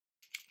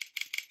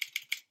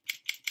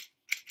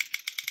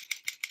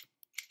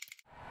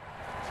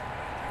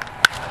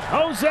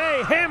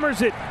Jose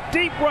hammers it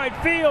deep right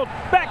field.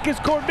 Back is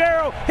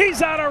Cordero.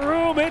 He's out of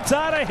room. It's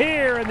out of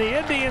here. And the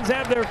Indians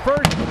have their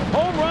first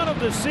home run of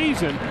the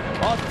season.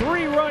 A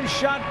 3-run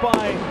shot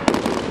by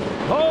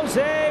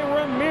Jose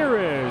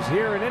Ramirez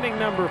here in inning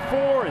number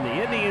 4. And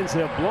the Indians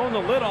have blown the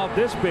lid off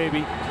this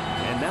baby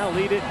and now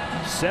lead it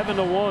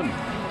 7-1.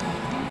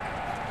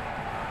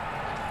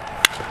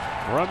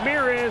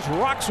 Ramirez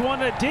rocks one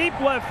to deep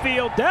left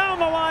field. Down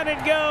the line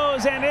it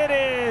goes, and it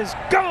is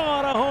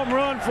gone. A home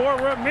run for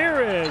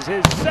Ramirez.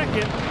 His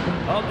second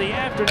of the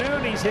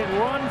afternoon. He's hit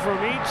one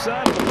from each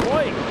side of the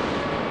plate.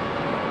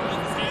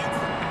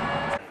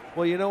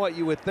 Well, you know what?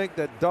 You would think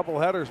that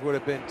doubleheaders would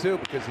have been too,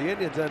 because the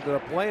Indians ended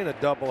up playing a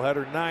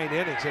doubleheader 9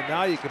 innings, and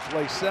now you can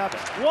play 7.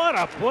 What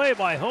a play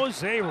by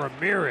Jose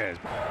Ramirez.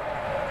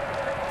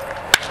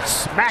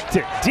 Smacked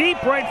it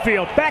deep right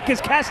field. Back is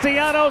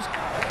Castellanos.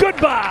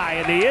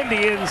 Goodbye, and the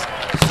Indians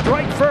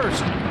strike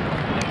first.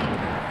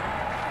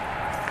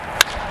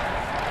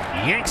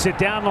 Yanks it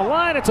down the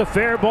line. It's a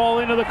fair ball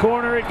into the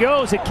corner. It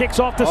goes. It kicks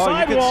off the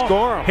sidewall.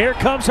 Score him. Here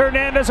comes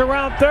Hernandez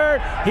around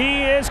third.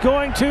 He is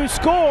going to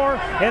score,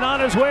 and on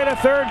his way to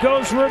third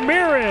goes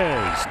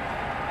Ramirez.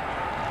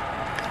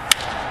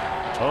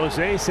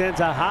 Jose sends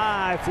a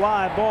high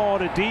fly ball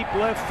to deep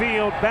left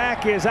field.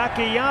 Back is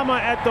Akiyama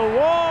at the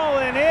wall,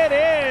 and it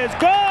is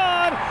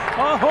gone.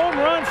 A home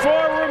run for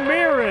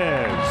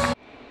Ramirez.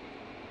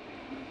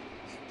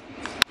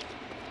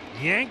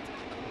 Yanked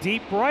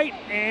deep right,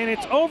 and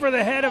it's over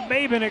the head of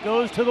Maben. It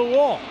goes to the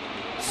wall.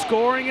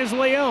 Scoring is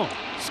Leon.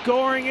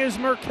 Scoring is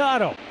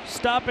Mercado.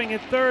 Stopping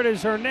at third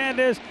is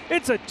Hernandez.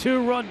 It's a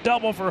 2-run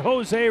double for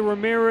Jose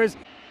Ramirez.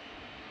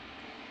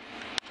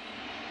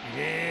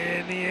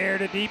 In the air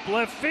to deep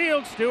left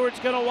field. Stewart's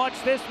going to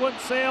watch this one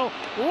sail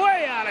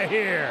way out of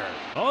here.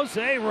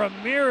 Jose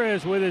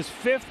Ramirez with his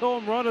 5th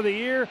home run of the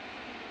year.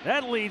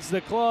 That leads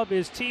the club,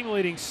 his team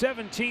leading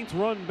 17th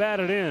run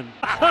batted in.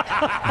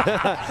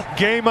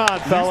 Game on,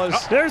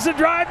 fellas. There's a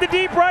drive to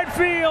deep right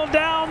field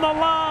down the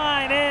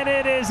line, and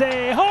it is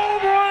a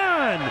home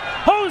run.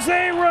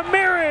 Jose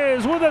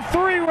Ramirez with a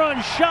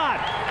 3-run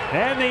shot,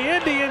 and the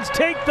Indians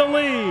take the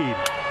lead.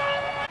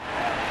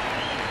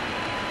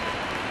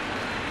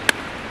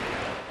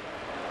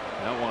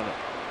 That one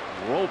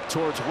rope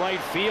towards right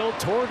field,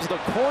 towards the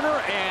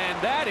corner, and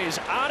that is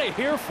out of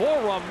here for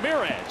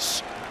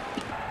Ramirez.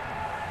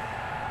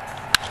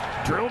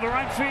 Drill to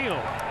right field.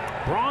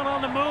 Braun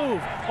on the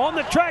move. On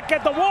the track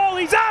at the wall.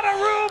 He's out of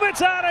room.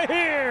 It's out of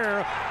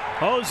here.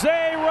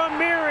 Jose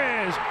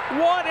Ramirez.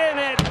 What an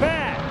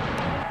at-bat.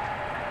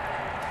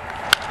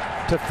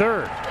 To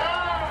third.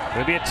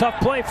 It'll be a tough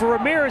play for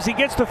Ramirez. He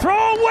gets the throw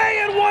away,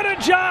 and what a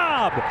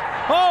job.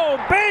 Oh,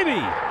 baby.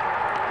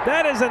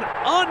 That is an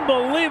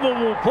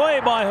unbelievable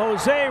play by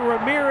Jose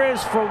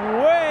Ramirez from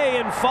way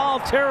in foul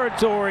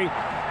territory.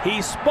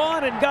 He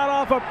spun and got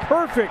off a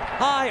perfect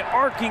high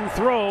arcing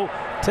throw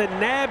to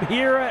nab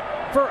here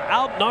for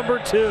out number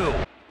 2.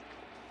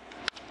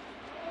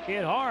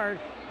 Hit hard,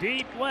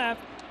 deep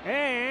left,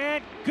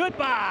 and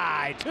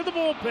goodbye to the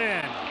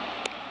bullpen.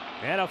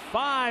 And a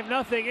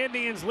 5-0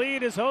 Indians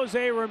lead as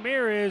Jose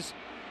Ramirez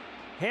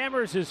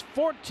hammers his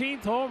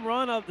 14th home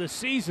run of the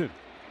season.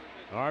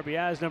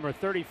 RBIs number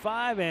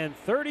 35 and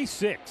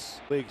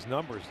 36. League's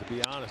numbers, to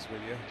be honest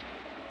with you.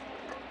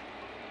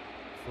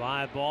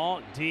 Fly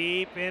ball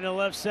deep into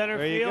left center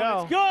there field. You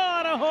go. It's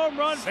gone. A home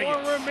run for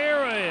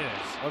Ramirez.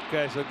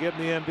 Okay, so give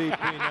him the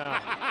MVP now.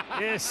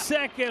 His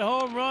 2nd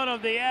home run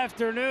of the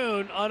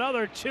afternoon.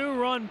 Another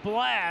 2-run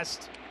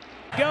blast.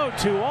 Go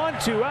 2 on,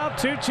 2 out,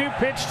 2-2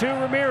 pitch to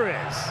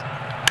Ramirez.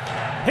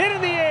 Hit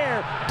in the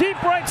air,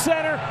 deep right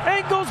center,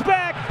 angles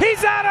back.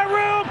 He's out of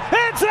room.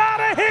 It's out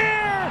of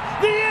here.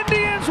 The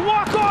Indians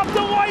walk off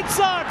the White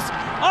Sox.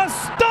 A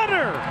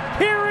stunner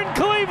here in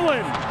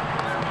Cleveland.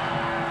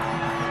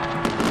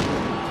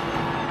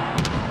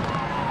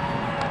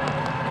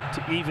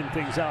 To even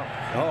things out.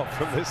 Oh,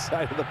 from this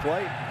side of the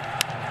plate.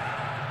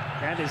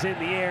 That is in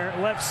the air,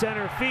 left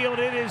center field.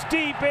 It is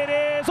deep. It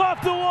is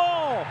off the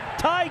wall.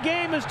 Tie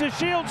game as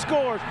DeShields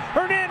scores.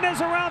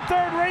 Hernandez around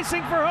third,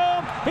 racing for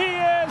home. He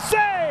is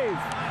safe.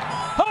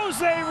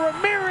 Jose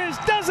Ramirez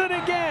does it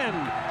again.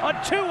 A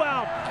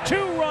 2-out,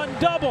 2-run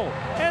double.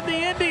 And the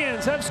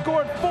Indians have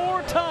scored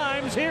 4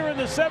 times here in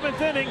the 7th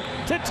inning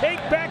to take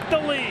back the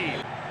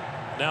lead.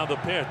 Now the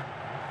pitch.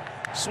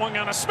 Swung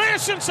on a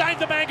smash inside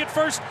the bag at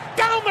first.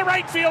 Down the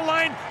right field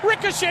line.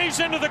 Ricochets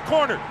into the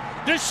corner.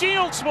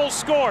 DeShields will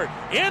score.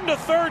 Into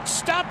third,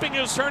 stopping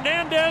is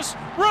Hernandez.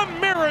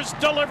 Ramirez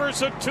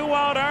delivers a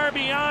 2-out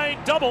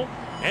RBI double,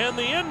 and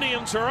the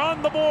Indians are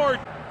on the board.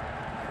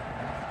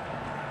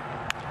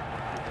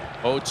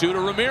 0-2 to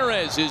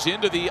Ramirez is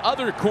into the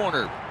other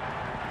corner.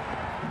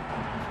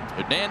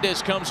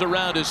 Hernandez comes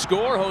around to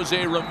score.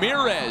 Jose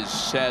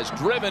Ramirez has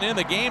driven in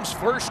the game's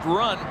first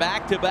run,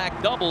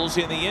 back-to-back doubles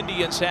in the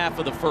Indians' half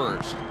of the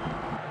first.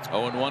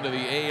 0-1 to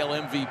the AL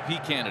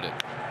MVP candidate.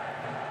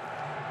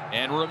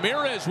 And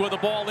Ramirez with a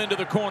ball into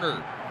the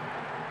corner.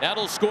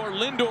 That'll score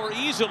Lindor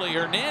easily.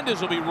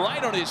 Hernandez will be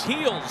right on his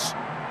heels.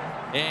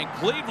 And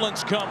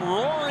Cleveland's come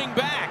roaring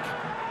back.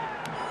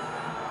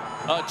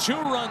 A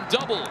 2-run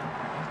double.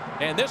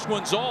 And this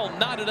one's all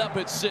knotted up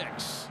at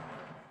 6.